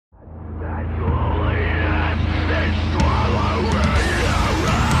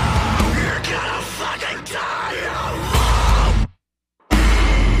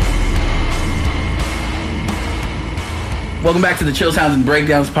Welcome back to the Chill Sounds and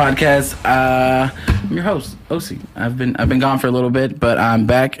Breakdowns podcast. I'm your host, OC. I've been gone for a little bit, but I'm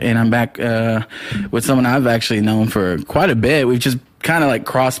back, and I'm back with someone I've actually known for quite a bit. We've just kind of like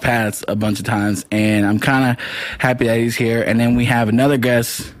crossed paths a bunch of times, and I'm kind of happy that he's here. And then we have another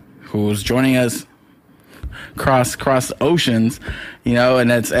guest who's joining us cross oceans, you know,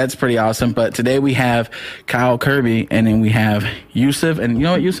 and that's pretty awesome. But today we have Kyle Kirby, and then we have Yusuf. And you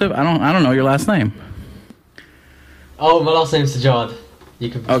know what, Yusuf? I don't know your last name. Oh, my last name's Sajad. You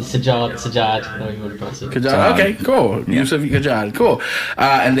can Sajad, however you want to pronounce it. Kajad. Okay, cool. Yeah. Yusuf Kajad, cool.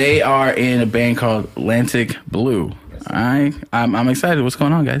 And they are in a band called Lanticblue. I'm excited. What's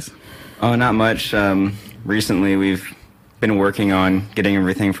going on, guys? Oh, not much. Recently, we've been working on getting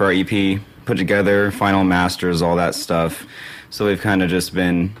everything for our EP put together, final masters, all that stuff. So we've kind of just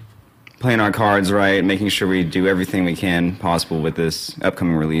been playing our cards right, making sure we do everything we can possible with this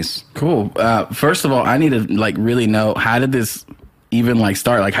upcoming release. Cool. First of all, I need to like really know, how did this even like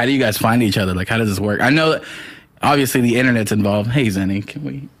start? Like, how do you guys find each other? Like, how does this work? I know that obviously the internet's involved. Hey, Zenny, can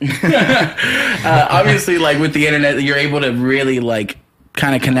we? Obviously, like with the internet, you're able to really like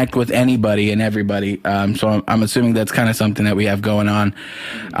kind of connect with anybody and everybody. So I'm assuming that's kind of something that we have going on.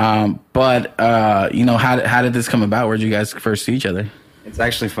 But you know, how did this come about? Where did you guys first see each other? It's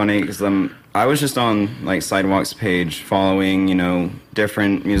actually funny because I was just on like Sidewalk's page following, you know,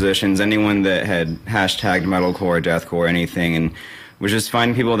 different musicians, anyone that had hashtagged metalcore, deathcore, anything, and was just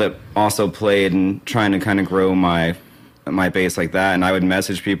finding people that also played and trying to kind of grow my base like that. And I would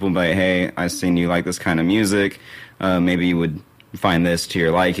message people like, hey, I seen you like this kind of music. Maybe you would find this to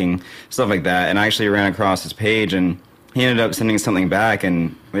your liking, stuff like that. And I actually ran across his page, and he ended up sending something back,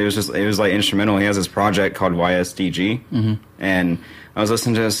 and it was like instrumental. He has this project called YSDG, and I was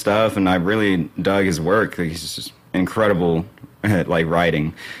listening to his stuff, and I really dug his work. He's just incredible at like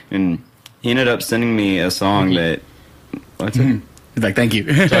writing, and he ended up sending me a song that. What's it? He's like, thank you.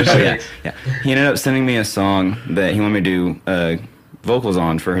 Yeah. He ended up sending me a song that he wanted me to do vocals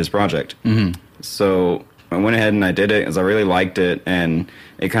on for his project. So I went ahead and I did it because I really liked it, and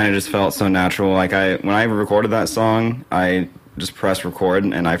it kind of just felt so natural. Like when I recorded that song, I just pressed record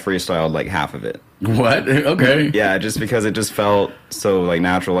and I freestyled like half of it. What? Okay. Yeah, just because it just felt so like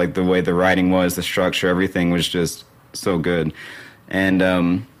natural, like the way the writing was, the structure, everything was just so good. And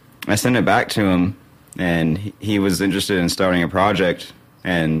I sent it back to him, and he was interested in starting a project.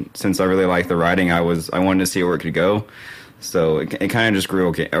 And since I really liked the writing, I wanted to see where it could go. So it kind of just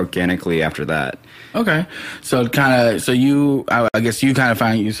grew organically after that. Okay. So I guess you kind of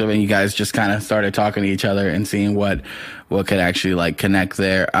found Yusuf, and you guys just kind of started talking to each other and seeing what could actually like connect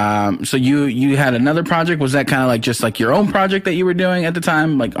there. So you had another project. Was that kind of like just like your own project that you were doing at the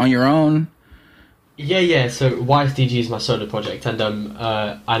time, like on your own? Yeah. So YSDG is my solo project, and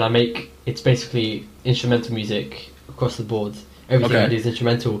I make, it's basically instrumental music across the board. Everything I do is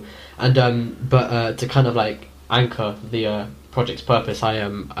instrumental, and but to kind of like anchor the project's purpose, I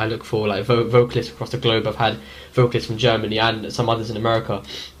look for like vocalists across the globe. I've had vocalists from Germany and some others in America.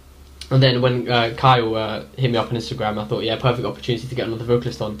 And then when Kyle hit me up on Instagram, I thought, perfect opportunity to get another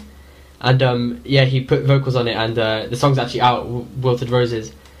vocalist on. And he put vocals on it, and the song's actually out, Wilted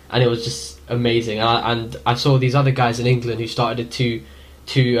Roses, and it was just amazing. And I saw these other guys in England who started a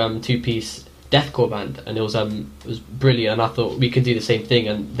two-piece deathcore band, and it was brilliant. And I thought we can do the same thing,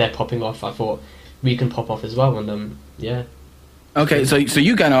 and they're popping off. I thought we can pop off as well, and Okay, so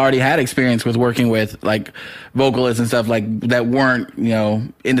you kind of already had experience with working with like vocalists and stuff like that weren't, you know,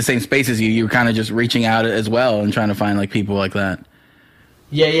 in the same space as you. You were kind of just reaching out as well and trying to find like people like that.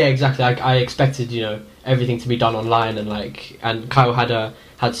 Yeah, exactly. I expected, you know, everything to be done online, and Kyle had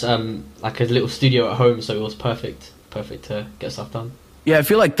like a little studio at home, so it was perfect to get stuff done. Yeah, I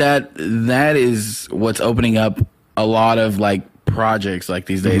feel like that is what's opening up a lot of like projects like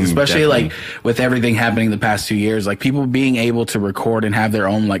these days, especially definitely. Like with everything happening the past 2 years, like people being able to record and have their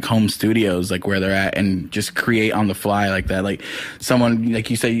own like home studios, like where they're at, and just create on the fly like that. Like someone, like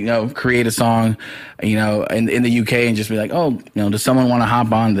you say, you know, create a song, you know, in the UK, and just be like, oh, you know, does someone want to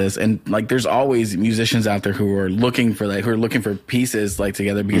hop on this? And like there's always musicians out there who are looking for pieces like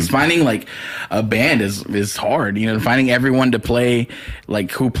together, because finding like a band is hard, you know, finding everyone to play, like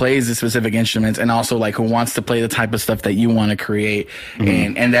who plays the specific instruments, and also like who wants to play the type of stuff that you want to create,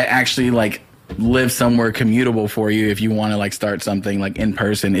 and that actually like live somewhere commutable for you if you want to like start something like in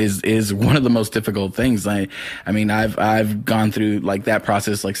person is one of the most difficult things. I mean I've gone through like that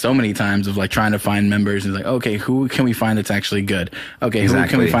process like so many times of like trying to find members, and like, okay, who can we find that's actually good? Okay, exactly. Who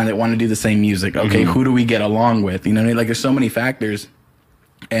can we find that want to do the same music? Okay, who do we get along with? You know what I mean? Like there's so many factors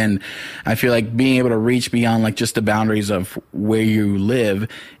And I feel like being able to reach beyond like just the boundaries of where you live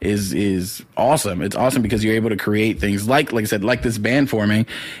is awesome. It's awesome because you're able to create things like I said, like this band forming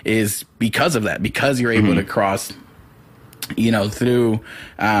is because of that, because you're able to cross, through,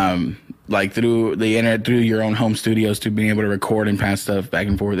 through the internet, through your own home studios, to being able to record and pass stuff back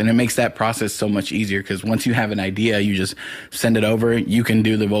and forth. And it makes that process so much easier because once you have an idea, you just send it over. You can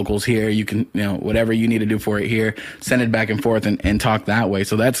do the vocals here. You can, whatever you need to do for it here, send it back and forth and talk that way.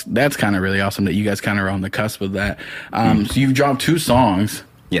 So that's kind of really awesome that you guys kind of are on the cusp of that. So you've dropped 2 songs,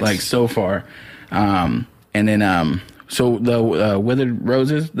 yes, so far. And then, so the Withered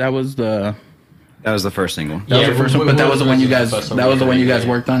Roses, that was the first single. That was the first one, but that was the one you guys. That was the one you guys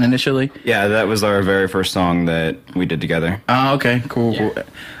worked on initially. Yeah, that was our very first song that we did together. Oh, okay, cool.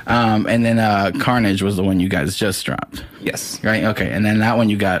 And then Carnage was the one you guys just dropped. Yes. Right. Okay. And then that one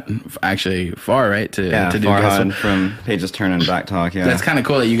you got actually Far, right? To do Farhad from Pages Turn and Backtalk. Yeah. That's kind of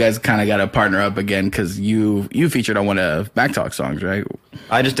cool that you guys kind of got to partner up again because you featured on one of Backtalk songs, right?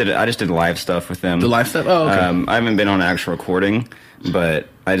 I just did live stuff with them. The live stuff. Oh, okay. I haven't been on an actual recording, but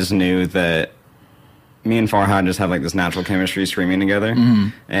I just knew that me and Farhad just have like this natural chemistry screaming together,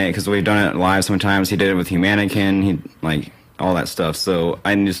 and because we've done it live sometimes. He did it with Humanican, he like all that stuff. So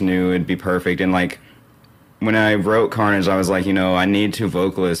I just knew it'd be perfect. And like when I wrote Carnage, I was like, I need 2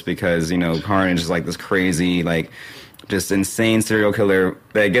 vocalists because Carnage is like this crazy, like just insane serial killer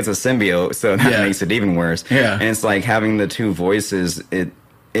that gets a symbiote, so that makes it even worse. Yeah, and it's like having the 2 voices,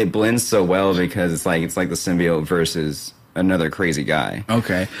 it blends so well because it's like the symbiote versus another crazy guy.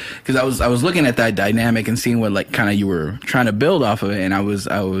 Okay, because I was looking at that dynamic and seeing what like kind of you were trying to build off of it, and I was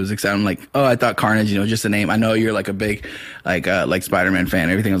excited. I'm like, oh, I thought Carnage, just a name. I know you're like a big like Spider-Man fan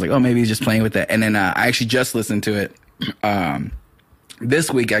and everything. I was like, oh, maybe he's just playing with that. And then I actually just listened to it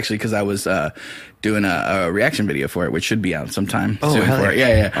this week actually because I was doing a reaction video for it, which should be out sometime soon for it.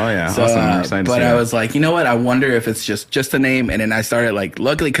 Yeah. Oh yeah, so, awesome. I'm excited to see I that. was like, you know what? I wonder if it's just a name. And then I started like,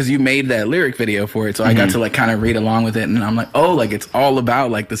 luckily because you made that lyric video for it, so I got to like kind of read along with it, and I'm like, oh, like it's all about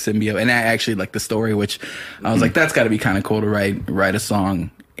like the symbiote, and I actually like the story, which I was like, that's got to be kind of cool to write a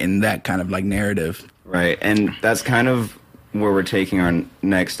song in that kind of like narrative. Right, and that's kind of where we're taking our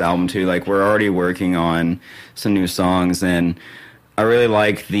next album to. Like we're already working on some new songs, and I really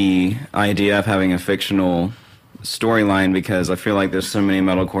like the idea of having a fictional storyline because I feel like there's so many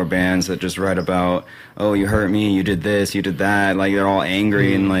metalcore bands that just write about, oh, you hurt me, you did this, you did that. Like they're all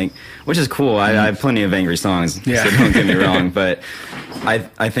angry and like, which is cool. I have plenty of angry songs, so don't get me wrong. But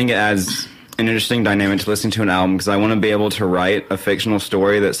I think it adds an interesting dynamic to listening to an album because I want to be able to write a fictional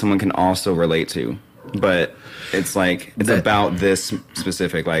story that someone can also relate to. But it's like it's about this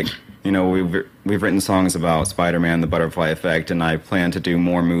specific like. We've written songs about Spider-Man, the Butterfly Effect, and I plan to do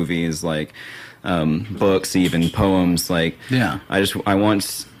more movies, like books, even poems. Like, I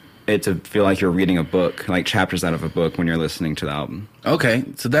want it to feel like you're reading a book, like chapters out of a book when you're listening to the album. Okay,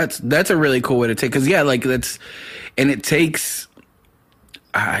 so that's a really cool way to take, because it takes.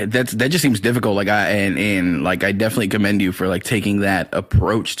 That just seems difficult. Like I definitely commend you for like taking that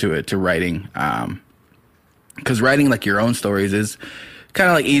approach to it, to writing, because writing like your own stories is kind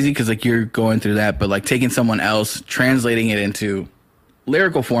of like easy because like you're going through that, but like taking someone else, translating it into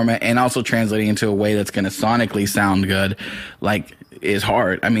lyrical format, and also translating into a way that's going to sonically sound good, like is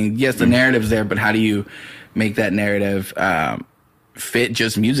hard. I mean, yes, the narrative's there, but how do you make that narrative fit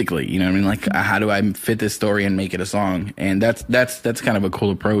just musically? You know what I mean? Like, how do I fit this story and make it a song? And that's kind of a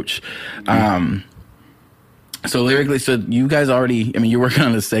cool approach. So lyrically, so you guys already, I mean, you're working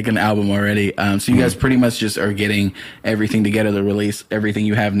on the second album already. So you guys pretty much just are getting everything together to release everything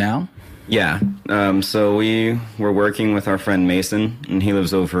you have now? Yeah. So we were working with our friend Mason, and he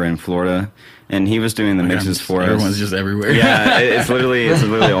lives over in Florida, and he was doing the mixes for us. Everyone's just everywhere. Yeah, it's literally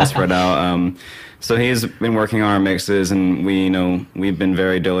all spread out. So he's been working on our mixes, and we've been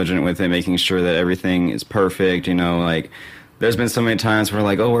very diligent with it, making sure that everything is perfect. Like there's been so many times where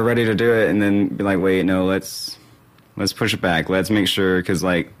like, oh, we're ready to do it, and then be like, wait, no, let's push it back. Let's make sure, because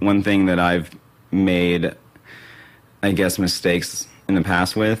like one thing that I've made, I guess, mistakes in the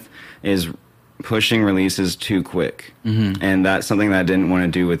past with is pushing releases too quick. And that's something that I didn't want to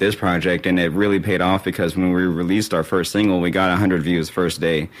do with this project, and it really paid off because when we released our first single, we got 100 views first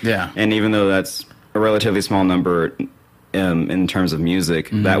day. Yeah. And even though that's a relatively small number in terms of music,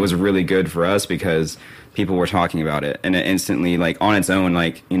 that was really good for us because people were talking about it, and it instantly, like on its own,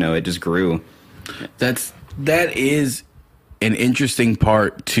 like it just grew. That is an interesting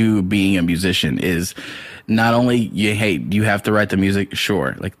part to being a musician is not only you have to write the music,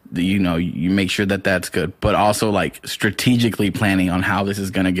 sure, like you make sure that that's good, but also like strategically planning on how this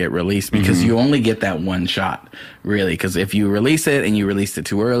is going to get released, because you only get that one shot, really. Because if you release it and you released it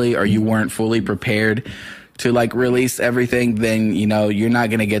too early, or you weren't fully prepared to like release everything, then you're not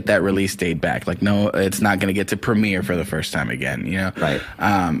going to get that release date back. Like, no, it's not going to get to premiere for the first time again, Right.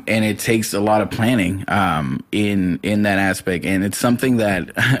 And it takes a lot of planning in that aspect. And it's something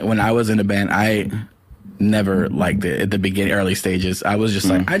that when I was in a band, I never liked it at the beginning, early stages. I was just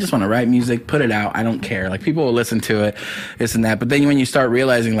like, I just want to write music, put it out. I don't care. Like, people will listen to it, this and that. But then when you start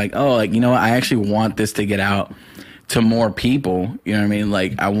realizing like, oh, like, I actually want this to get out to more people, you know what I mean?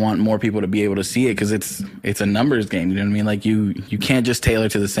 Like, I want more people to be able to see it, because it's a numbers game, you know what I mean? Like, you can't just tailor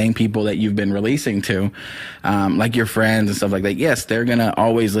to the same people that you've been releasing to, like your friends and stuff like that. Yes, they're gonna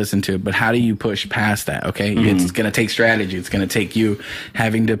always listen to it, but how do you push past that? Okay, it's gonna take strategy. It's gonna take you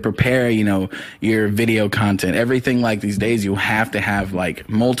having to prepare, your video content, everything. Like, these days, you have to have like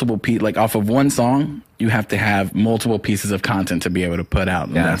multiple like off of one song. You have to have multiple pieces of content to be able to put out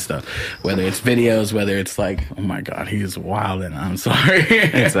and that stuff. Whether it's videos, whether it's like, oh my God, he's wild, and I'm sorry.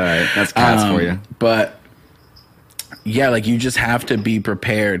 It's all right. That's cats for you. But yeah, like, you just have to be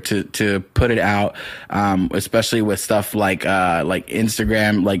prepared to put it out, especially with stuff like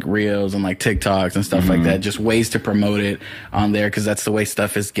Instagram, like Reels and like TikToks and stuff like that. Just ways to promote it on there, because that's the way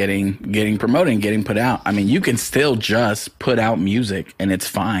stuff is getting promoted and getting put out. I mean, you can still just put out music and it's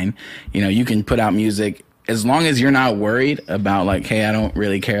fine. You can put out music as long as you're not worried about like, hey, I don't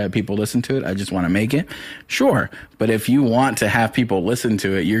really care that people listen to it, I just want to make it. Sure. But if you want to have people listen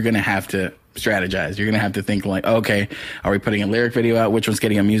to it, you're going to have to strategize. You're going to have to think like, okay, are we putting a lyric video out? Which one's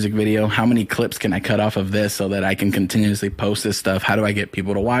getting a music video? How many clips can I cut off of this so that I can continuously post this stuff? How do I get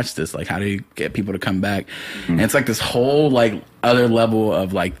people to watch this? Like, how do you get people to come back? And it's like this whole like other level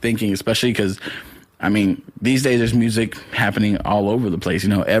of like thinking, especially because, I mean, these days there's music happening all over the place.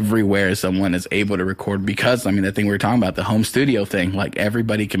 Everywhere someone is able to record, because, I mean, the thing we were talking about, the home studio thing, like,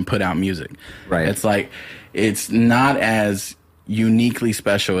 everybody can put out music. Right. It's like, it's not as uniquely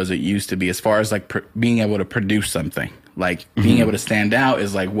special as it used to be, as far as like being able to produce something. Like, being able to stand out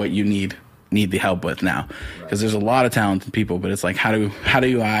is like what you need the help with now, because there's a lot of talented people, but it's like, how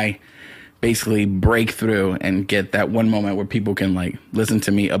do I basically break through and get that one moment where people can like listen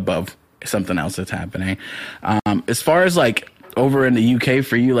to me above something else that's happening. As far as like over in the UK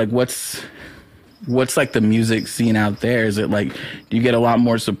for you, like what's like the music scene out there? Is it like, do you get a lot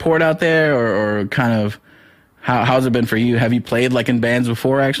more support out there, or kind of how's it been for you? Have you played like in bands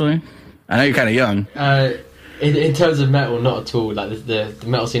before, actually? I know you're kind of young. In terms of metal, not at all. Like, the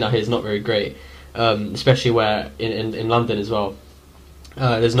metal scene out here is not very great, especially where in London as well.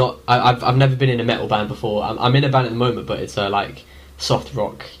 There's not. I've never been in a metal band before. I'm in a band at the moment, but it's like soft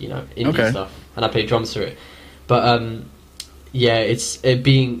rock, indie stuff, and I play drums for it. But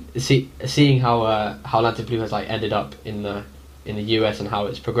seeing how Lanticblue has like ended up in the US and how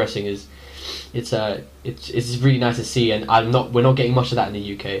it's progressing it's really nice to see, and we're not getting much of that in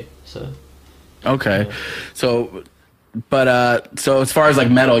the UK. So okay, so as far as like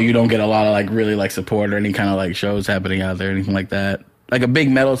metal, you don't get a lot of like really like support or any kind of like shows happening out there, anything like that, like a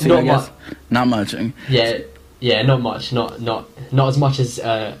big metal scene? I guess not much. Yeah, not much. Not as much as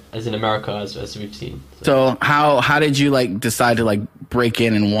in America as we've seen. So how did you like decide to like break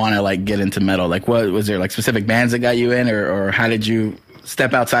in and want to like get into metal? Like, what was there like specific bands that got you in, or how did you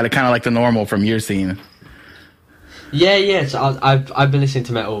step outside of kind of like the normal from your scene? Yeah. So I've been listening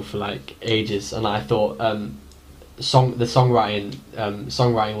to metal for like ages, and I thought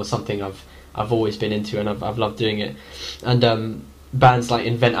songwriting was something I've always been into, and I've loved doing it. And bands like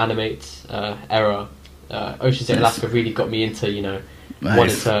Invent Animate, Error, Ocean's 8 Alaska really got me into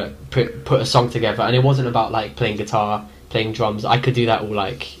wanting to put a song together. And it wasn't about like playing guitar, playing drums. I could do that all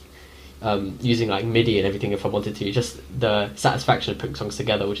like using like MIDI and everything if I wanted to. Just the satisfaction of putting songs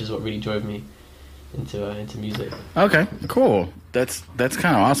together, which is what really drove me into music. Okay, cool. That's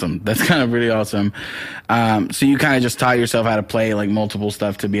kind of awesome. That's kind of really awesome. So you kind of just taught yourself how to play like multiple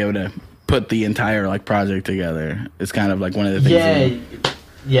stuff to be able to put the entire like project together. It's kind of like one of the things.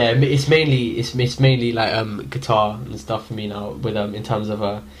 Yeah, it's mainly like guitar and stuff for me now. With in terms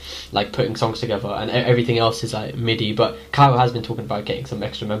of like putting songs together, and everything else is like MIDI. But Kyle has been talking about getting some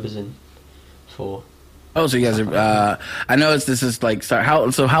extra members in for. Oh, so you guys are. I know this is like. Sorry,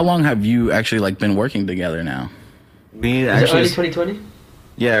 how long have you actually like been working together now? We actually early 2020.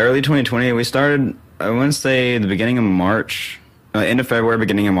 Yeah, early 2020. We started. I want to say the beginning of March, end of February,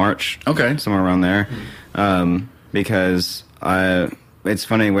 beginning of March. Okay, somewhere around there, because it's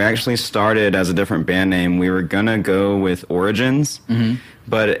funny. We actually started as a different band name. We were gonna go with Origins,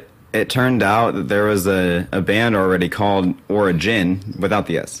 but it turned out that there was a band already called Origin without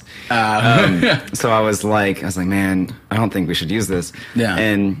the S. So I was like, man, I don't think we should use this. Yeah.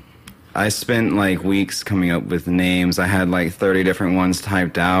 And I spent like weeks coming up with names. I had like 30 different ones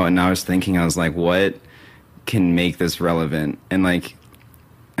typed out, and I was like, what can make this relevant? And like,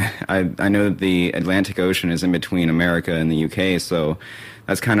 I know that the Atlantic Ocean is in between America and the UK, so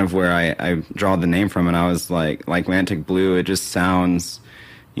that's kind of where I draw the name from. And I was like Lanticblue, it just sounds,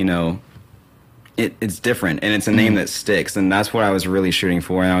 you know, it's different, and it's a name that sticks, and that's what I was really shooting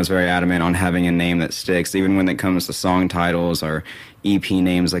for. And I was very adamant on having a name that sticks, even when it comes to song titles or EP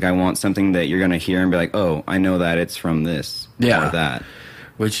names. Like, I want something that you're going to hear and be like, oh, I know that it's from this or that.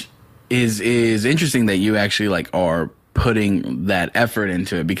 Which is interesting that you actually like are putting that effort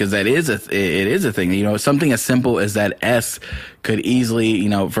into it, because it is a thing. You know, something as simple as that S could easily, you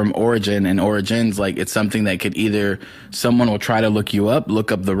know, from Origin and Origins, like, it's something that could either someone will try to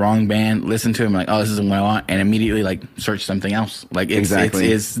look up the wrong band, listen to him, like, oh, this isn't what I want, and immediately like search something else. Like, it's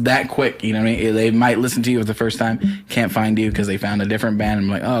that quick. You know what I mean? They might listen to you for the first time, can't find you because they found a different band,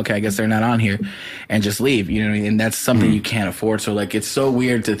 and I'm like, oh, okay, I guess they're not on here, and just leave. You know what I mean? And that's something you can't afford. So like, it's so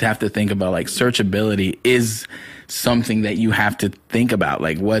weird to have to think about, like, searchability is something that you have to think about,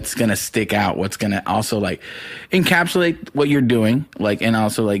 like, what's gonna stick out, what's gonna also like encapsulate what you're doing, like, and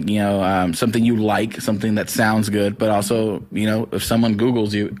also like, you know, something you like, something that sounds good, but also, you know, if someone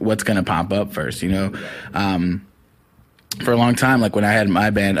Googles you, what's gonna pop up first, you know. For a long time, like when I had my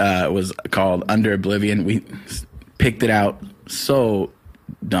band, it was called Under Oblivion. We picked it out so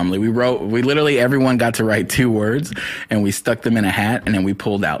dumbly. We literally, everyone got to write 2 words, and we stuck them in a hat, and then we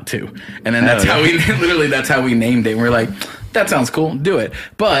pulled out 2. And then that's how we named it. And we're like, that sounds cool, do it.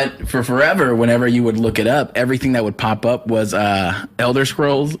 But for forever, whenever you would look it up, everything that would pop up was Elder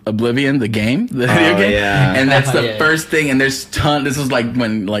Scrolls Oblivion, the game, the video game. Yeah. And that's the first thing. And there's this was like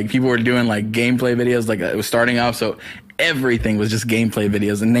when like people were doing like gameplay videos, like it was starting off, so everything was just gameplay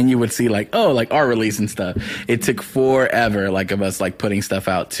videos, and then you would see like, oh, like our release and stuff. It took forever, like, of us like putting stuff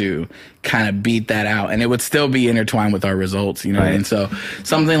out to kind of beat that out, and it would still be intertwined with our results, you know. Right. And so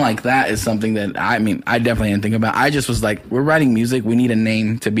something like that is something that I definitely didn't think about. I just was like, we're writing music, we need a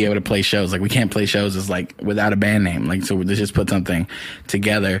name to be able to play shows. Like, we can't play shows as like without a band name, like, so let's just put something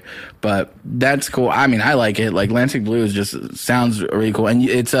together. But that's cool. I mean, I like it. Like, Lanticblue is just sounds really cool, and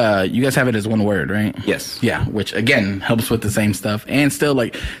it's you guys have it as one word, right? Yes. Yeah, which again helps with the same stuff, and still,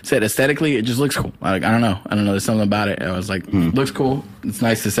 like said, aesthetically it just looks cool. Like, I don't know, there's something about it. I was like, looks cool. It's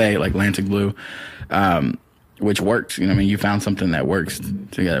nice to say, like, Lanticblue, which works. You know what I mean? You found something that works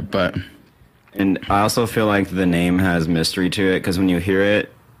together. But and I also feel like the name has mystery to it, because when you hear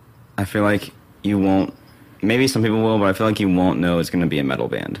it, I feel like you won't. Maybe some people will, but I feel like you won't know it's going to be a metal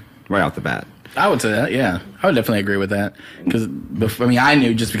band right off the bat. I would say that, yeah. I would definitely agree with that. Because, I mean, I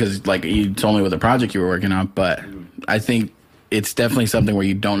knew just because, like, you told me what the project you were working on, but I think it's definitely something where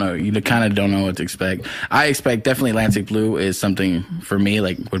you don't know. You kind of don't know what to expect. I expect definitely Lanticblue is something, for me,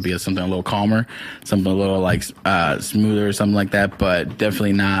 like, would be something a little calmer, something a little, like, smoother or something like that, but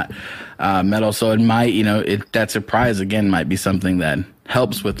definitely not metal. So it might, you know, that surprise, again, might be something that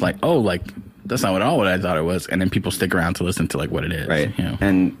helps with, like, oh, like, that's not at all what I thought it was. And then people stick around to listen to, like, what it is. Right. You know?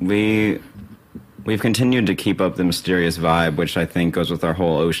 And we've continued to keep up the mysterious vibe, which I think goes with our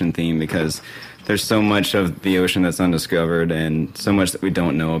whole ocean theme, because there's so much of the ocean that's undiscovered and so much that we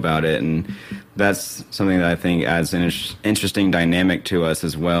don't know about it. And that's something that I think adds an interesting dynamic to us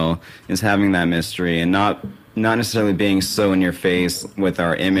as well, is having that mystery and not necessarily being so in your face with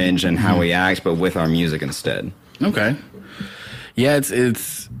our image and how we act, but with our music instead. Okay. Yeah,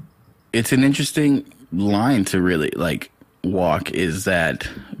 it's an interesting line to really, like, walk, is that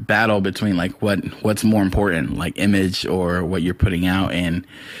battle between, like, what's more important, like image or what you're putting out. And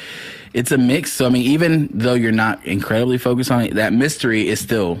it's a mix. So I mean, even though you're not incredibly focused on it, that mystery is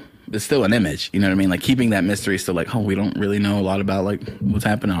still an image, you know what I mean? Like, keeping that mystery still, like, oh, we don't really know a lot about, like, what's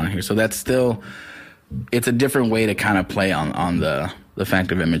happening on here. So that's still, it's a different way to kind of play on the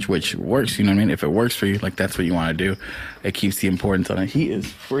fact of image, which works, you know what I mean? If it works for you, like, that's what you want to do. It keeps the importance on it. He is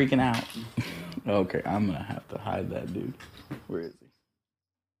freaking out. Okay, I'm gonna have to hide that dude. Where is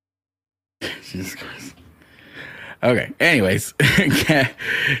he? Jesus Christ. Okay, anyways,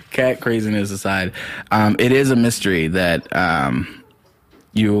 cat craziness aside, it is a mystery that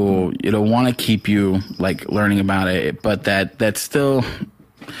it'll want to keep you, like, learning about it, but that's still,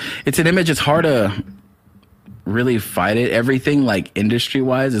 it's an image. It's hard to really fight it. Everything, like, industry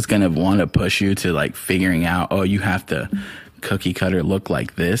wise, is gonna want to push you to, like, figuring out, oh, you have to cookie cutter look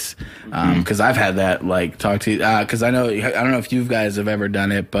like this. Cause I've had that like talk to, cause I don't know if you guys have ever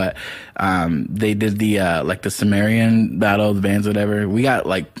done it, but, they did the, like the Sumerian battle of the bands, whatever. We got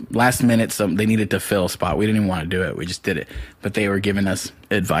like last minute, they needed to fill a spot. We didn't even want to do it. We just did it, but they were giving us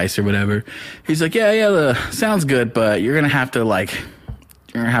advice or whatever. He's like, yeah, sounds good, but you're going to have to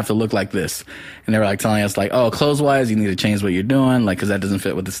look like this. And they were like telling us like, oh, clothes wise, you need to change what you're doing. Like, cause that doesn't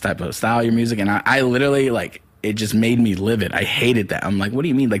fit with this type of style of your music. And I literally like, it just made me livid. I hated that. I'm like, what do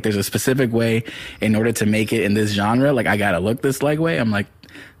you mean? Like, there's a specific way in order to make it in this genre. Like, I gotta look this like way. I'm like,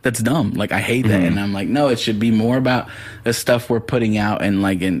 that's dumb. Like, I hate that. And I'm like, no, it should be more about the stuff we're putting out and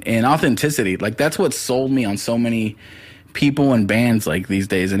like in authenticity. Like, that's what sold me on so many people and bands like these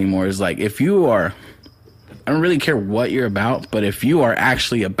days anymore is like, if you are, I don't really care what you're about, but if you are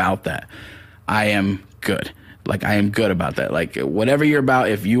actually about that, I am good. Like, I am good about that. Like, whatever you're about,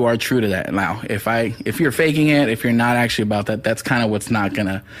 if you are true to that. Now, if you're faking it, if you're not actually about that, that's kind of what's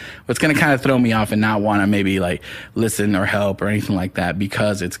gonna kind of throw me off and not want to maybe like listen or help or anything like that,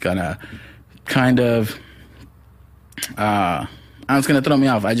 because it's gonna kind of, it's gonna throw me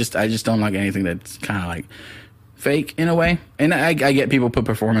off. I just don't like anything that's kind of like fake in a way. And I get people put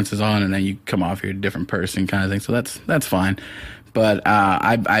performances on and then you come off you're a different person kind of thing. So that's fine. But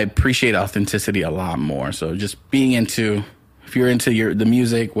I appreciate authenticity a lot more. So just being into, if you're into the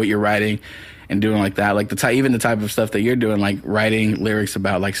music, what you're writing, and doing like that, like even the type of stuff that you're doing, like writing lyrics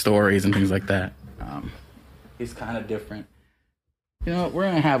about like stories and things like that, is kind of different. You know what? We're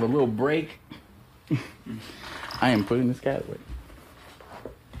gonna have a little break. I am putting this cat away.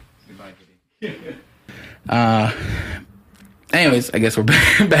 Goodbye, Kitty. Anyways, I guess we're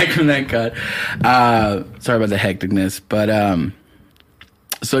back from that cut. Sorry about the hecticness, but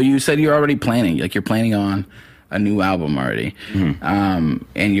so you said you're already planning, like you're planning on a new album already, and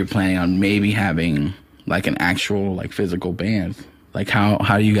you're planning on maybe having like an actual like physical band. Like how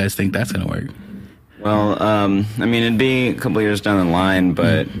do you guys think that's gonna work? Well, I mean, it'd be a couple of years down the line,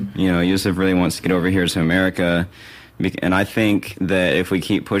 but you know, Yusuf really wants to get over here to America. And I think that if we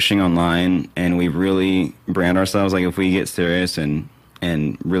keep pushing online and we really brand ourselves, like if we get serious and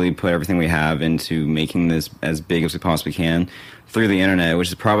really put everything we have into making this as big as we possibly can through the internet, which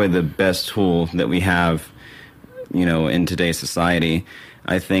is probably the best tool that we have, you know, in today's society,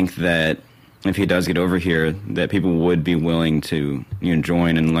 I think that if he does get over here, that people would be willing to, you know,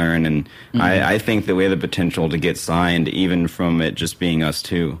 join and learn. And I think that we have the potential to get signed even from it just being us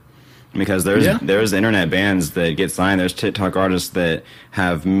two. Because there's internet bands that get signed. There's TikTok artists that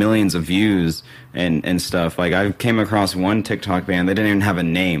have millions of views and stuff. Like, I came across one TikTok band, they didn't even have a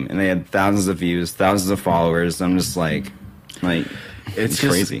name, and they had thousands of views, thousands of followers. I'm just like it's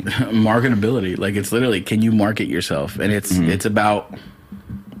crazy. Marketability. Like, it's literally, can you market yourself? And it's about,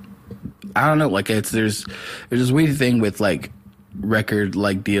 I don't know, like there's this weird thing with like record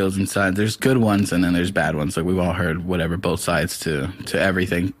like deals and sides. There's good ones and then there's bad ones. Like, we've all heard whatever, both sides to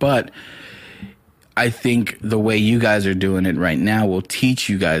everything. But I think the way you guys are doing it right now will teach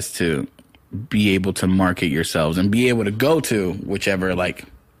you guys to be able to market yourselves and be able to go to whichever like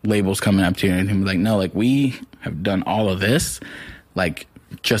labels coming up to you and be like, no, like we have done all of this like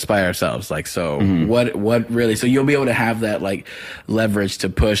just by ourselves. Like, so what really, so you'll be able to have that like leverage to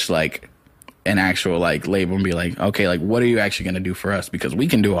push like an actual like label and be like, okay, like what are you actually going to do for us? Because we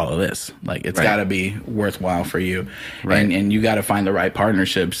can do all of this. Like, it's got to be worthwhile for you. And you got to find the right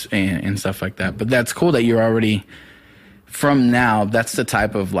partnerships and stuff like that. But that's cool that you're already, from now, that's the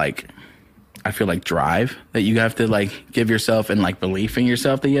type of like, I feel like drive that you have to like give yourself, and like belief in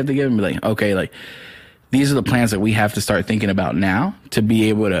yourself that you have to give, and be like, okay, like these are the plans that we have to start thinking about now to be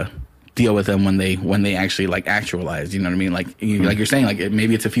able to deal with them when they actually like actualize. You know what I mean? Like like you're saying, like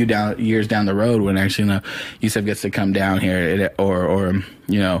maybe it's a few years down the road when actually, you know, Yusuf gets to come down here, or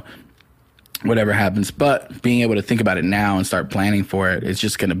you know, whatever happens. But being able to think about it now and start planning for it, it's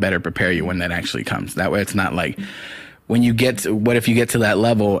just going to better prepare you when that actually comes. That way, it's not like when you get to, what if you get to that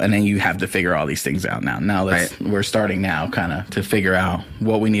level and then you have to figure all these things out now. We're starting now kind of to figure out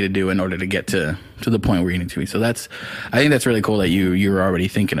what we need to do in order to get to the point where you need to be. So I think that's really cool that you're already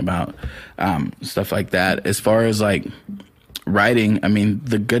thinking about stuff like that. As far as like writing, I mean,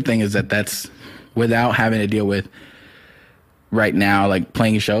 the good thing is that that's without having to deal with right now, like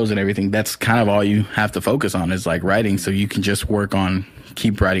playing shows and everything. That's kind of all you have to focus on is like writing. So you can just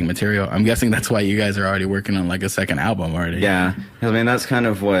keep writing material. I'm guessing that's why you guys are already working on like a second album already. Yeah. I mean, that's kind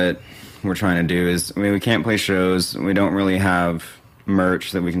of what we're trying to do is, I mean, we can't play shows. We don't really have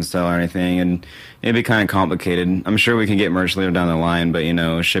merch that we can sell or anything, and it'd be kind of complicated. I'm sure we can get merch later down the line, but you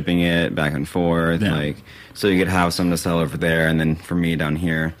know, shipping it back and forth, like, so you could have some to sell over there and then for me down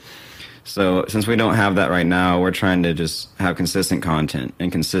here. So since we don't have that right now, we're trying to just have consistent content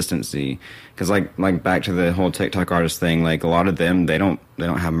and consistency. Because like back to the whole TikTok artist thing, like a lot of them, they don't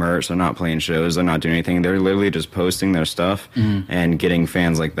have merch, they're not playing shows, they're not doing anything. They're literally just posting their stuff and getting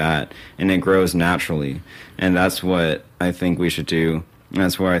fans like that, and it grows naturally. And that's what I think we should do. And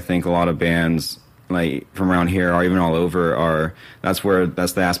that's where I think a lot of bands like from around here or even all over are. That's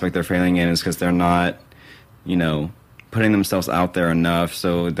the aspect they're failing in, is because they're not, putting themselves out there enough,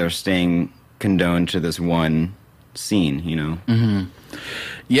 so they're staying condoned to this one scene, Mm-hmm.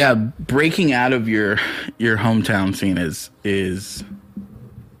 Yeah, breaking out of your hometown scene is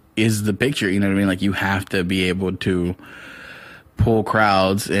the picture, you know what I mean? Like, you have to be able to pull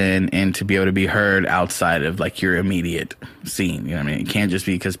crowds and to be able to be heard outside of like your immediate scene, you know what I mean? It can't just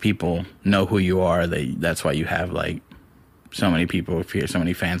be because people know who you are, that's why you have like so many people here, so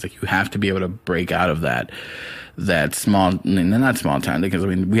many fans. Like, you have to be able to break out of that small, not small town, because I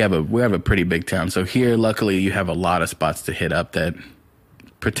mean we have a pretty big town. So here, luckily, you have a lot of spots to hit up that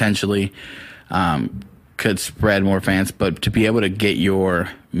potentially could spread more fans. But to be able to get your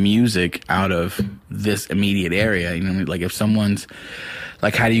music out of this immediate area, like if someone's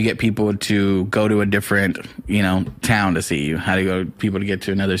like, how do you get people to go to a different town to see you? How do you go people to get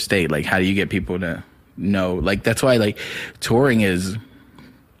to another state? Like, how do you get people to know? Like, that's why like touring,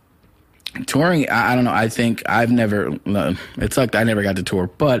 I don't know. I think it sucked. I never got to tour,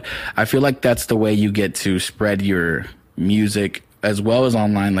 but I feel like that's the way you get to spread your music as well as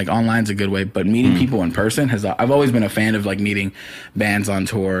online. Like, online's a good way, but meeting people in person I've always been a fan of like meeting bands on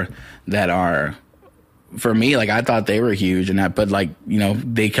tour that are, for me, like, I thought they were huge and that, but like,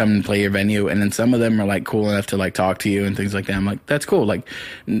 they come and play your venue, and then some of them are like cool enough to like talk to you and things like that. I'm like, that's cool. Like,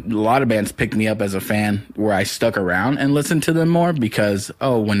 a lot of bands picked me up as a fan where I stuck around and listened to them more because,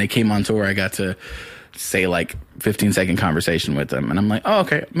 when they came on tour, I got to say like 15-second conversation with them, and I'm like, oh,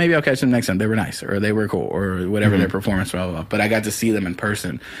 okay, maybe I'll catch them next time. They were nice, or they were cool, or whatever their performance, blah, blah, blah. But I got to see them in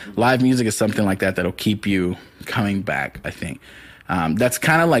person. Live music is something like that'll keep you coming back, I think. That's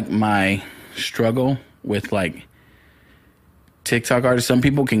kind of like my struggle with like TikTok artists. Some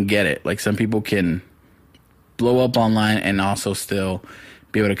people can get it. Like, some people can blow up online and also still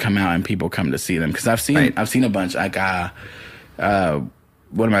be able to come out and people come to see them. Because I've seen a bunch. Like,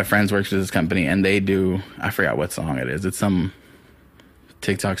 one of my friends works for this company, and they do, I forgot what song it is. It's some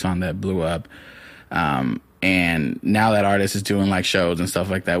TikTok song that blew up. And now that artist is doing like shows and stuff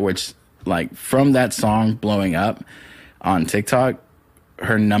like that, which like from that song blowing up on TikTok,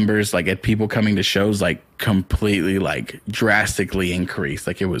 her numbers like at people coming to shows like completely like drastically increased.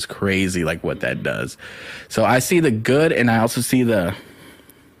 Like, it was crazy like what that does. So I see the good, and I also see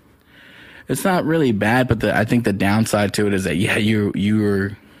it's not really bad, but I think the downside to it is that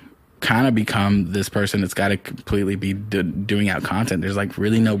you're kind of become this person that's got to completely be doing out content. There's like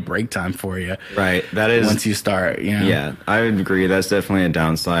really no break time for you. Right. That is, once you start, Yeah, I would agree. That's definitely a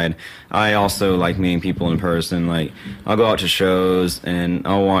downside. I also like meeting people in person. Like, I'll go out to shows and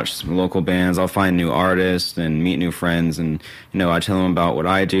I'll watch local bands. I'll find new artists and meet new friends. And, I tell them about what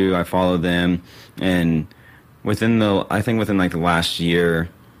I do. I follow them. And within like the last year,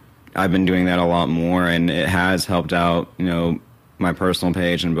 I've been doing that a lot more, and it has helped out, my personal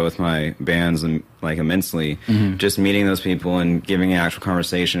page and both my bands and like immensely. Just meeting those people and giving an actual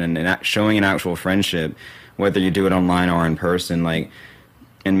conversation and showing an actual friendship, whether you do it online or in person, like,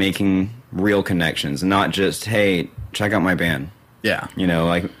 and making real connections, not just, hey, check out my band. Yeah.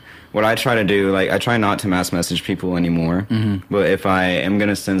 Like, what I try to do, like, I try not to mass message people anymore. But if I am going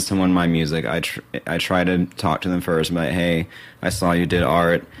to send someone my music, I try to talk to them first and be like, hey, I saw you did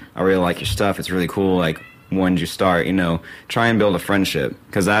art. I really like your stuff. It's really cool. Like, when did you start? Try and build a friendship,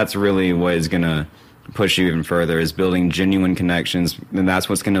 because that's really what is going to push you even further, is building genuine connections, and that's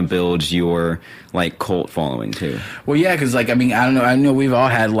what's going to build your like cult following too. Well, yeah, because like, I mean, I know we've all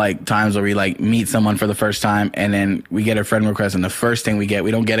had like times where we like meet someone for the first time, and then we get a friend request, and the first thing we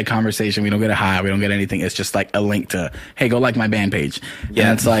don't get a conversation, we don't get a hi, we don't get anything. It's just like a link to, hey, go like my band page. Yeah,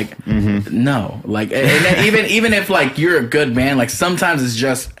 and it's like, no, like, and even if like you're a good band, like sometimes it's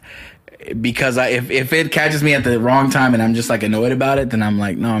just because if it catches me at the wrong time and I'm just like annoyed about it, then I'm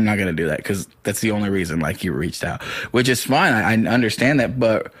like, no, I'm not gonna do that, because that's the only reason like you reached out, which is fine. I understand that,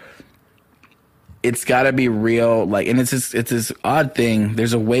 but it's got to be real. Like, and it's this odd thing.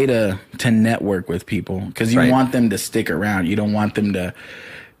 There's a way to network with people, because you want them to stick around. You don't want them to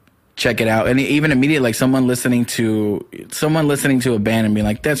check it out, and even immediately, like someone listening to a band and being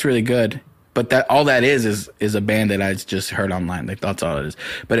like, that's really good. But that all that is a band that I just heard online. Like, that's all it is.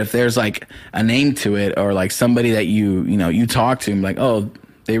 But if there's like a name to it, or like somebody that you talk to, like, oh,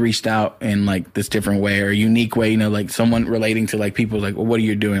 they reached out in like this different way or a unique way, you know, like someone relating to like people like, well, what are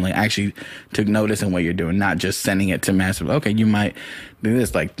you doing? Like actually took notice in what you're doing, not just sending it to massive. Okay, you might do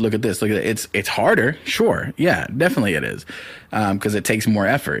this. Like, look at this. Look at it. It's harder. Sure. Yeah, definitely it is. Cause it takes more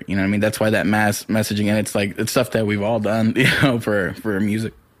effort. You know what I mean? That's why that mass messaging, and it's like, it's stuff that we've all done, you know, for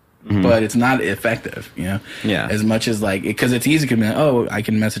music. But it's not effective, you know? Yeah. As much as like, because it's easy to be like, oh, I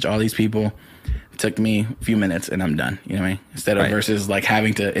can message all these people. It took me a few minutes and I'm done. You know what I mean? Instead of versus like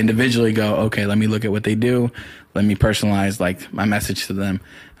having to individually go, okay, let me look at what they do. Let me personalize like my message to them.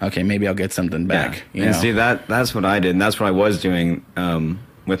 Okay, maybe I'll get something back. Yeah. You know? See, that's what I did. And that's what I was doing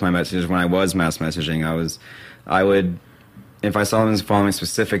with my messages when I was mass messaging. I would, if I saw them following a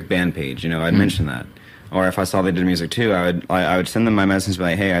specific band page, you know, I'd mention that. Or if I saw they did music too, I would send them my message, be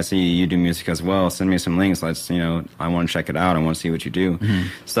like, hey, I see you do music as well. Send me some links. Let's, you know, I want to check it out. I want to see what you do.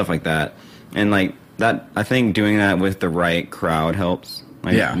 Stuff like that. And like that, I think doing that with the right crowd helps.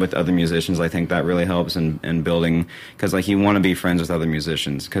 Like, with other musicians, I think that really helps in building, because like you want to be friends with other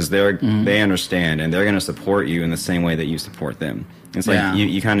musicians because they understand and they're going to support you in the same way that you support them. It's like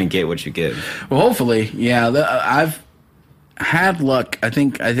you kind of get what you give. Well, hopefully, I've had luck. I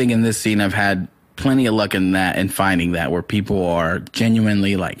think in this scene I've had plenty of luck in that and finding that where people are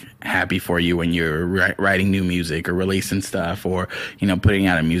genuinely like happy for you when you're writing new music or releasing stuff or, you know, putting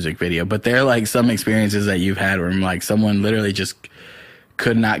out a music video. But there are like some experiences that you've had where like someone literally just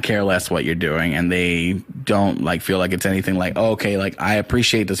could not care less what you're doing and they don't like feel like it's anything like, oh, okay, like I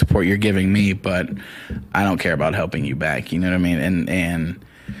appreciate the support you're giving me, but I don't care about helping you back. You know what I mean? And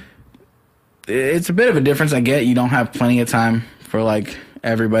it's a bit of a difference. I get you don't have plenty of time for like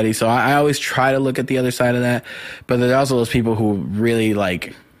everybody. So I always try to look at the other side of that. But there's also those people who really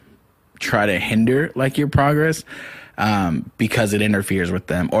like try to hinder like your progress because it interferes with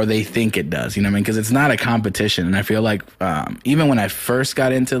them or they think it does, you know what I mean? Because it's not a competition. And I feel like even when I first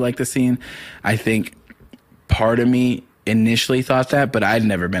got into like the scene, I think part of me initially thought that, but I'd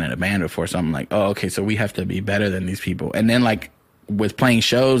never been in a band before. So I'm like, oh, okay, so we have to be better than these people. And then like with playing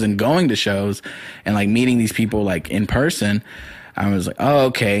shows and going to shows and like meeting these people like in person, I was like, oh,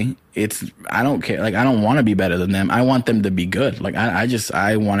 okay, I don't care. Like, I don't want to be better than them. I want them to be good. Like,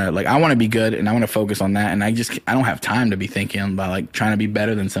 I want to be good and I want to focus on that. And I don't have time to be thinking about like trying to be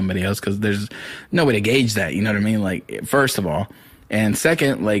better than somebody else because there's no way to gauge that. You know what I mean? Like, first of all, and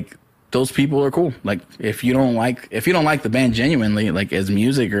second, like, those people are cool. Like, if you don't like the band genuinely, like as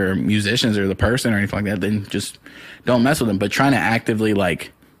music or musicians or the person or anything like that, then just don't mess with them. But trying to actively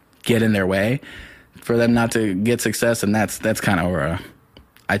like get in their way for them not to get success, and that's kind of where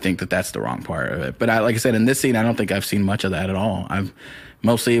I think that's the wrong part of it. But like I said, in this scene, I don't think I've seen much of that at all. I've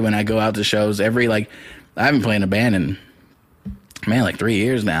mostly when I go out to shows, I haven't played in a band in like 3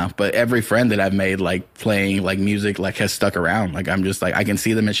 years now. But every friend that I've made like playing like music like has stuck around. Like I'm just like I can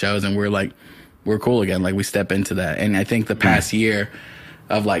see them at shows, and we're cool again. Like we step into that, and I think the past year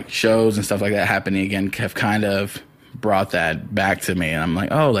of like shows and stuff like that happening again have kind of brought that back to me, and I'm like,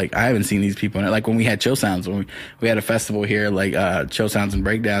 oh, like I haven't seen these people. Like when we had Chill Sounds, when we had a festival here, like Chill Sounds and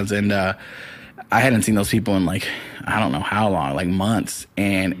Breakdowns, and I hadn't seen those people in like I don't know how long, like months,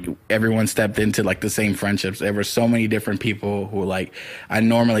 and everyone stepped into like the same friendships. There were so many different people who like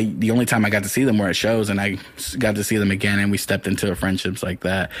the only time I got to see them were at shows, and I got to see them again, and we stepped into friendships like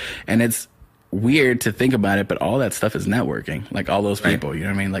that. And it's weird to think about it, but all that stuff is networking. Like all those people, you know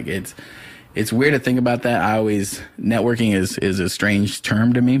what I mean? Like it's weird to think about that. Networking is a strange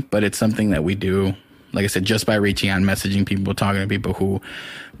term to me, but it's something that we do, like I said, just by reaching out, messaging people, talking to people who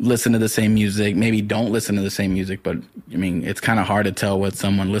listen to the same music, maybe don't listen to the same music, but I mean, it's kind of hard to tell what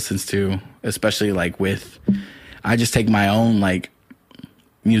someone listens to, especially like I just take my own like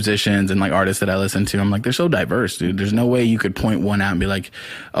musicians and like artists that I listen to. I'm like, they're so diverse, dude. There's no way you could point one out and be like,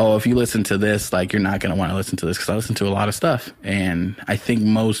 oh, if you listen to this, like you're not going to want to listen to this, because I listen to a lot of stuff. And I think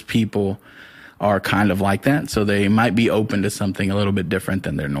most people are kind of like that, so they might be open to something a little bit different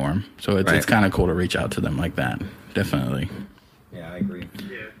than their norm. So it's kind of cool to reach out to them like that. Definitely. Yeah, I agree.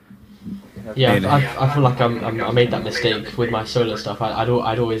 Yeah, I feel like I made that mistake with my solo stuff. I'd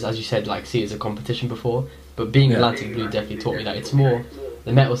always, as you said, like see it as a competition before, but being Lanticblue definitely taught me that it's more,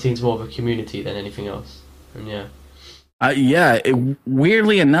 the metal scene's more of a community than anything else. And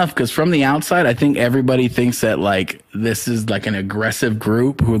weirdly enough, because from the outside, I think everybody thinks that like this is like an aggressive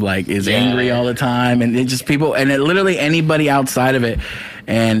group who like is angry all the time, and it just people, and it literally anybody outside of it,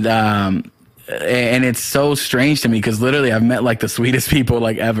 and it's so strange to me because literally I've met like the sweetest people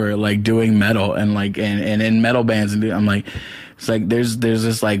like ever like doing metal and like and in metal bands, and I'm like, it's like there's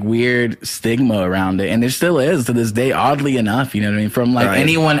this like weird stigma around it, and there still is to this day, oddly enough, you know what I mean, from like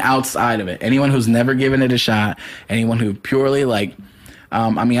anyone outside of it, anyone who's never given it a shot, anyone who purely like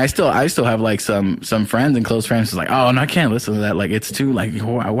I mean, I still have like some friends and close friends who's like, oh no, I can't listen to that. Like it's too like,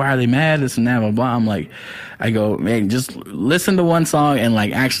 why are they mad? This and that, blah blah. I'm like, I go, man, just listen to one song and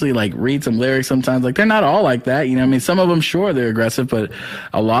like actually like read some lyrics. Sometimes like they're not all like that, you know. I mean, some of them sure they're aggressive, but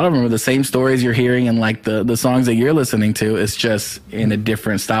a lot of them are the same stories you're hearing and like the songs that you're listening to. It's just in a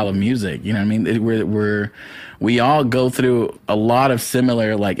different style of music. You know what I mean? We all go through a lot of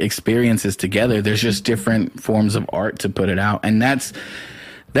similar like experiences together. There's just different forms of art to put it out. And that's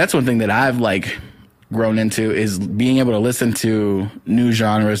one thing that I've like grown into is being able to listen to new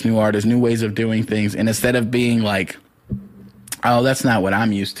genres, new artists, new ways of doing things. And instead of being like, oh, that's not what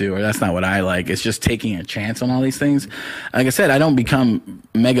I'm used to, or that's not what I like, it's just taking a chance on all these things. Like I said, I don't become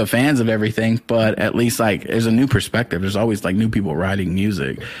mega fans of everything, but at least like there's a new perspective. There's always like new people writing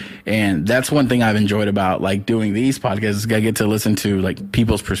music. And that's one thing I've enjoyed about like doing these podcasts is I get to listen to like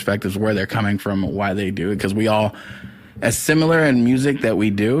people's perspectives, where they're coming from, why they do it. Because we all, as similar in music that we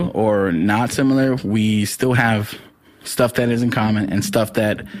do or not similar, we still have stuff that is in common and stuff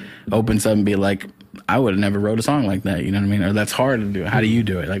that opens up and be like, I would have never wrote a song like that, you know what I mean? Or that's hard to do. How do you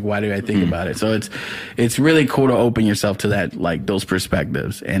do it? Like, why do I think about it? So it's really cool to open yourself to that, like those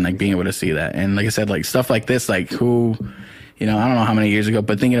perspectives and like being able to see that. And like I said, like stuff like this, like who, you know, I don't know how many years ago,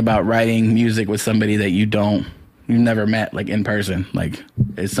 but thinking about writing music with somebody that you've never met like in person, like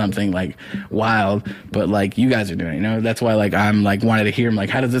it's something like wild, but like you guys are doing it, you know. That's why like I'm like wanted to hear him like,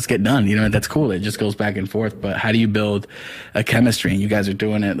 how does this get done, you know? That's cool. It just goes back and forth, but how do you build a chemistry? And you guys are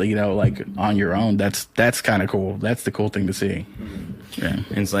doing it, you know, like on your own. That's kind of cool. That's the cool thing to see. Yeah.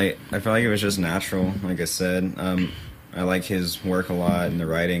 And it's like I feel like it was just natural. Like I said, I like his work a lot, and the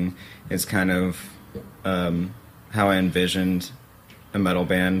writing is kind of how I envisioned a metal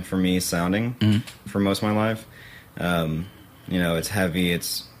band for me sounding for most of my life. You know, it's heavy,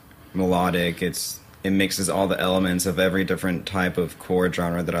 it's melodic, it mixes all the elements of every different type of chord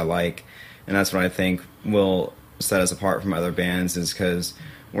genre that I like, and that's what I think will set us apart from other bands, is because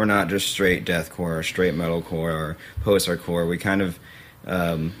we're not just straight deathcore or straight metalcore or post-hardcore. We kind of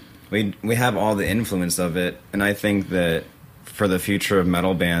we have all the influence of it, and I think that for the future of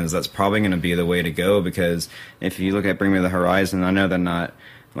metal bands, that's probably going to be the way to go, because if you look at Bring Me the Horizon, I know they're not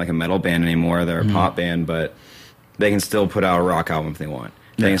like a metal band anymore, they're a pop band, but they can still put out a rock album if they want.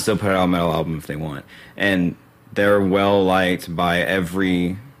 They can still put out a metal album if they want. And they're well liked by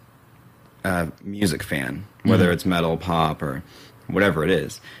every music fan, whether it's metal, pop, or whatever it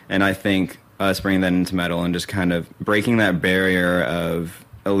is. And I think us bringing that into metal and just kind of breaking that barrier of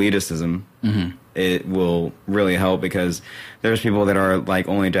elitism, it will really help, because there's people that are like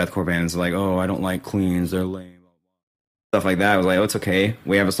only deathcore bands, like, oh, I don't like cleans, they're lame, stuff like that. I was like, oh, it's okay,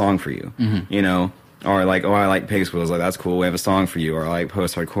 we have a song for you, you know. Or like, oh, I like pig squeals. Like, that's cool, we have a song for you. Or I like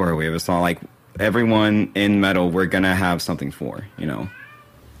post-hardcore, we have a song. Like, everyone in metal, we're gonna have something for, you know.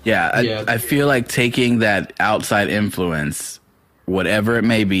 Yeah, I feel like taking that outside influence, whatever it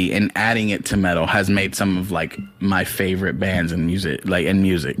may be, and adding it to metal has made some of like my favorite bands in music. Like, in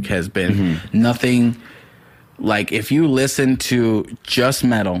music has been nothing. Like, if you listen to just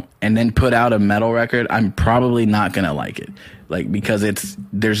metal and then put out a metal record, I'm probably not gonna like it. Like, because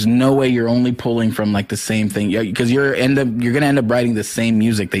there's no way you're only pulling from like the same thing, because you're gonna end up writing the same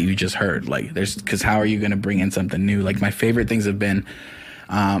music that you just heard. Like, because how are you gonna bring in something new? Like, my favorite things have been,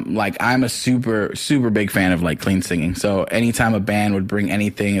 like, I'm a super, super big fan of like clean singing. So anytime a band would bring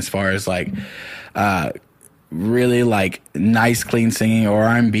anything as far as like, really like nice clean singing or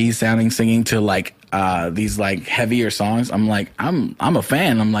R&B sounding singing to like these like heavier songs, I'm like, I'm a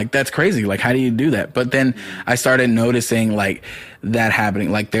fan. I'm like, that's crazy. Like, how do you do that? But then I started noticing like that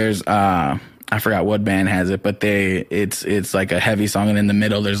happening. Like, there's I forgot what band has it, but it's like a heavy song, and in the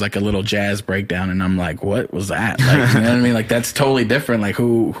middle there's like a little jazz breakdown, and I'm like, what was that? Like, you know what I mean? Like, that's totally different. Like,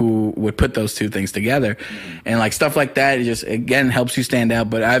 who would put those two things together? And like stuff like that, it just again helps you stand out.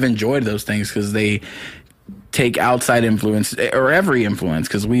 But I've enjoyed those things because they take outside influence, or every influence,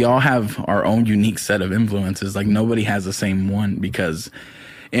 because we all have our own unique set of influences. Like, nobody has the same one, because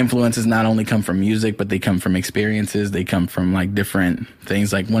influences not only come from music, but they come from experiences. They come from like different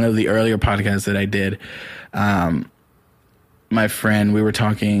things. Like, one of the earlier podcasts that I did, my friend, we were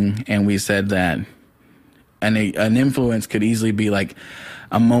talking and we said that an influence could easily be like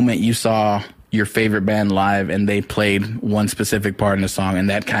a moment you saw your favorite band live and they played one specific part in the song, and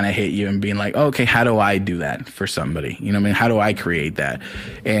that kind of hit you, and being like, oh, okay, how do I do that for somebody? You know what I mean? How do I create that?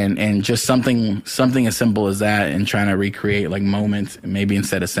 And just something as simple as that, and trying to recreate like moments, maybe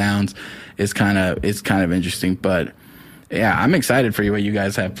instead of sounds, is kind of interesting. But Yeah, I'm excited for what you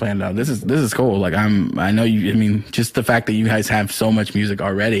guys have planned out. This is cool. Like I know you. I mean, just the fact that you guys have so much music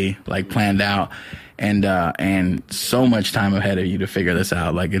already, like planned out, and so much time ahead of you to figure this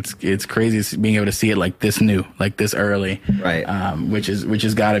out. Like it's crazy being able to see it like this new, like this early, right? Which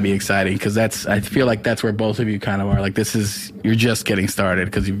is got to be exciting because I feel like that's where both of you kind of are. Like you're just getting started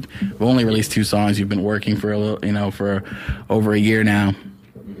because you've only released 2 songs. You've been working for a little, for over a year now,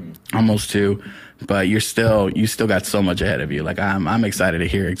 almost 2. But you still got so much ahead of you. Like I'm excited to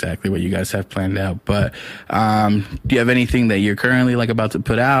hear exactly what you guys have planned out. But do you have anything that you're currently like about to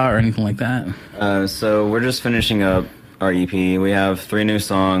put out or anything like that? So we're just finishing up our EP. We have 3 new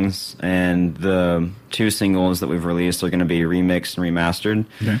songs, and the 2 singles that we've released are going to be remixed and remastered.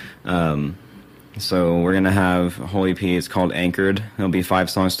 Okay. So we're going to have a whole EP. It's called Anchored. It'll be 5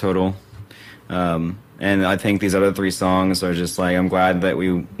 songs total. And I think these other 3 songs are just like, I'm glad that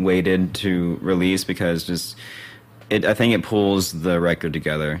we waited to release because I think it pulls the record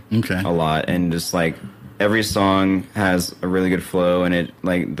together a lot. And just like every song has a really good flow, and it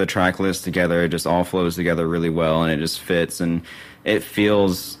like the track list together, it just all flows together really well, and it just fits. And it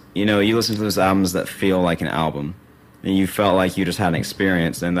feels, you listen to those albums that feel like an album, and you felt like you just had an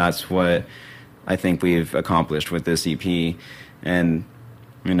experience. And that's what I think we've accomplished with this EP. And,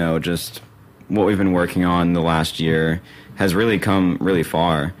 just what we've been working on the last year has really come really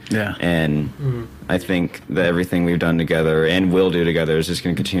far. Yeah. And I think that everything we've done together and will do together is just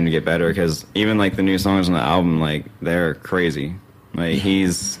going to continue to get better, because even like the new songs on the album, like they're crazy. Like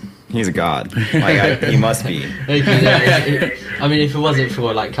he's a god. Like he must be. I mean, if it wasn't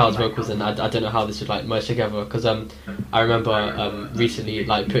for like Cal's vocals, then I don't know how this would like merge together. Because I remember recently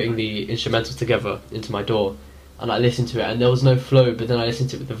like putting the instrumentals together into my DAW, and I listened to it, and there was no flow. But then I listened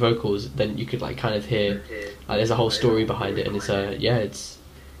to it with the vocals. Then you could like kind of hear like there's a whole story behind it, and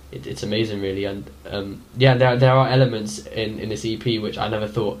it's amazing, really. And there are elements in this EP which I never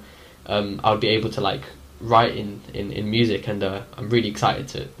thought I would be able to like write in music, and I'm really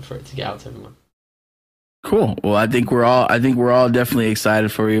excited for it to get out to everyone. Cool. Well, I think we're all definitely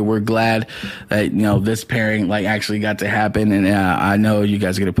excited for you. We're glad that this pairing like actually got to happen, and I know you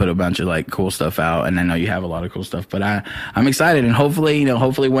guys are gonna put a bunch of like cool stuff out, and I know you have a lot of cool stuff. But I'm excited, and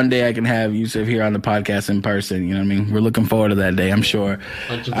hopefully one day I can have Yusuf here on the podcast in person. You know what I mean? We're looking forward to that day, I'm sure.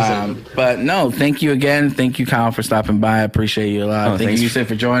 100%. But no, thank you again. Thank you, Kyle, for stopping by. I appreciate you a lot. Thank you, Yusuf,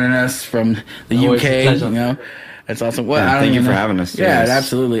 for joining us from the UK. That's awesome. Well, thank you for having us. Yeah,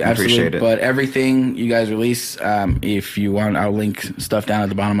 absolutely. Appreciate it. But everything you guys release, if you want, I'll link stuff down at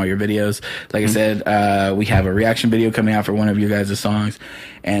the bottom of your videos. Like I said, we have a reaction video coming out for one of you guys' songs.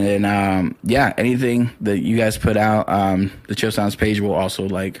 And then, anything that you guys put out, the Chill Sounds page will also,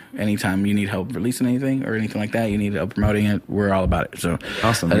 like, anytime you need help releasing anything or anything like that, you need help promoting it, we're all about it. So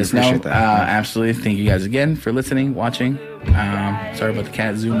awesome. Let us know. Absolutely. Thank you guys again for listening, watching. Sorry about the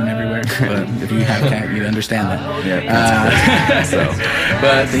cat zooming everywhere, but if you have a cat, you'd understand that. Yeah.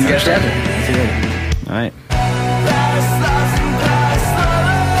 But thank you guys for having me. See you later. All right.